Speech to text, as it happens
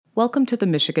Welcome to the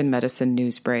Michigan Medicine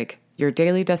News Break, your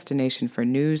daily destination for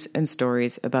news and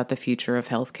stories about the future of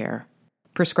healthcare.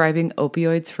 Prescribing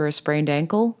opioids for a sprained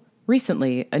ankle?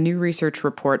 Recently, a new research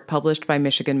report published by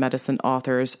Michigan Medicine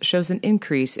authors shows an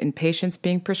increase in patients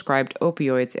being prescribed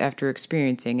opioids after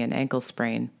experiencing an ankle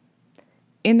sprain.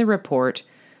 In the report,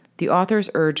 the authors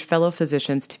urge fellow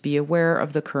physicians to be aware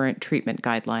of the current treatment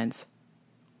guidelines.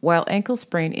 While ankle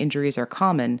sprain injuries are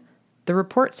common, the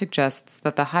report suggests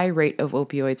that the high rate of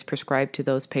opioids prescribed to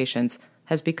those patients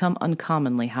has become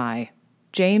uncommonly high.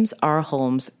 James R.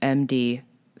 Holmes, M.D.,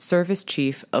 Service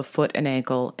Chief of Foot and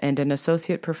Ankle and an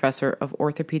Associate Professor of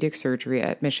Orthopedic Surgery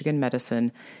at Michigan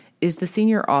Medicine, is the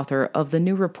senior author of the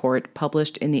new report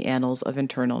published in the Annals of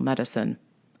Internal Medicine.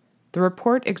 The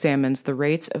report examines the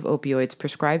rates of opioids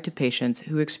prescribed to patients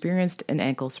who experienced an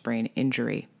ankle sprain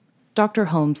injury. Dr.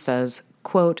 Holmes says,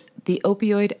 quote, "The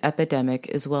opioid epidemic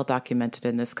is well documented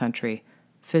in this country.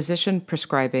 Physician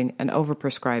prescribing and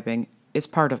overprescribing is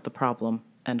part of the problem,"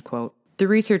 end quote. The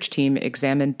research team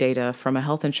examined data from a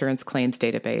health insurance claims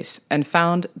database and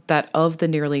found that of the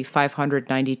nearly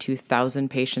 592,000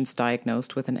 patients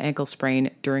diagnosed with an ankle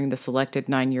sprain during the selected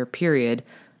 9-year period,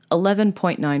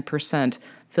 11.9%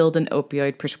 filled an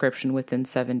opioid prescription within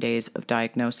 7 days of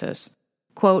diagnosis.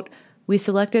 Quote, "We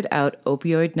selected out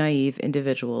opioid-naive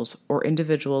individuals or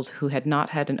individuals who had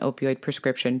not had an opioid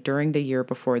prescription during the year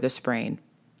before the sprain.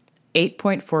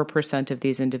 8.4% of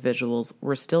these individuals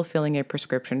were still filling a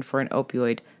prescription for an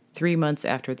opioid 3 months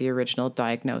after the original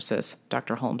diagnosis,"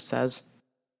 Dr. Holmes says.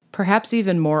 Perhaps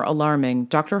even more alarming,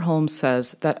 Dr. Holmes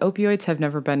says that opioids have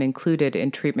never been included in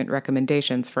treatment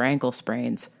recommendations for ankle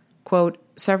sprains. Quote,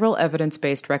 "Several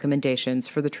evidence-based recommendations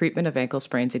for the treatment of ankle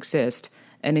sprains exist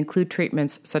and include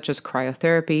treatments such as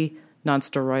cryotherapy,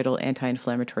 nonsteroidal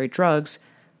anti-inflammatory drugs,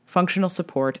 functional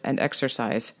support, and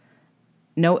exercise.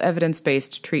 No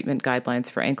evidence-based treatment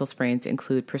guidelines for ankle sprains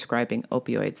include prescribing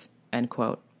opioids," end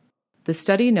quote. The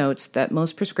study notes that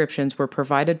most prescriptions were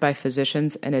provided by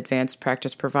physicians and advanced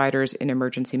practice providers in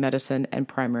emergency medicine and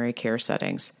primary care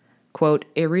settings. Quote,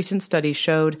 "A recent study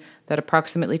showed that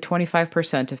approximately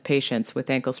 25% of patients with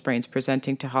ankle sprains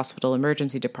presenting to hospital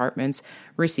emergency departments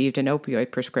received an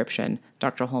opioid prescription,"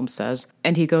 Dr. Holmes says.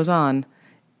 And he goes on,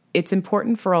 "It's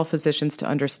important for all physicians to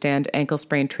understand ankle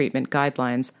sprain treatment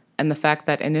guidelines and the fact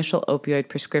that initial opioid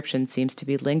prescription seems to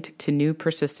be linked to new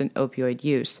persistent opioid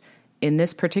use. In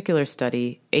this particular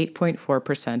study,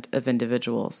 8.4% of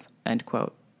individuals," end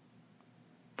quote.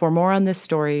 For more on this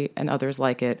story and others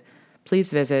like it,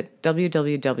 please visit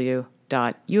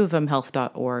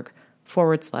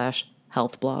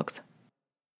www.uofmhealth.org/healthblogs.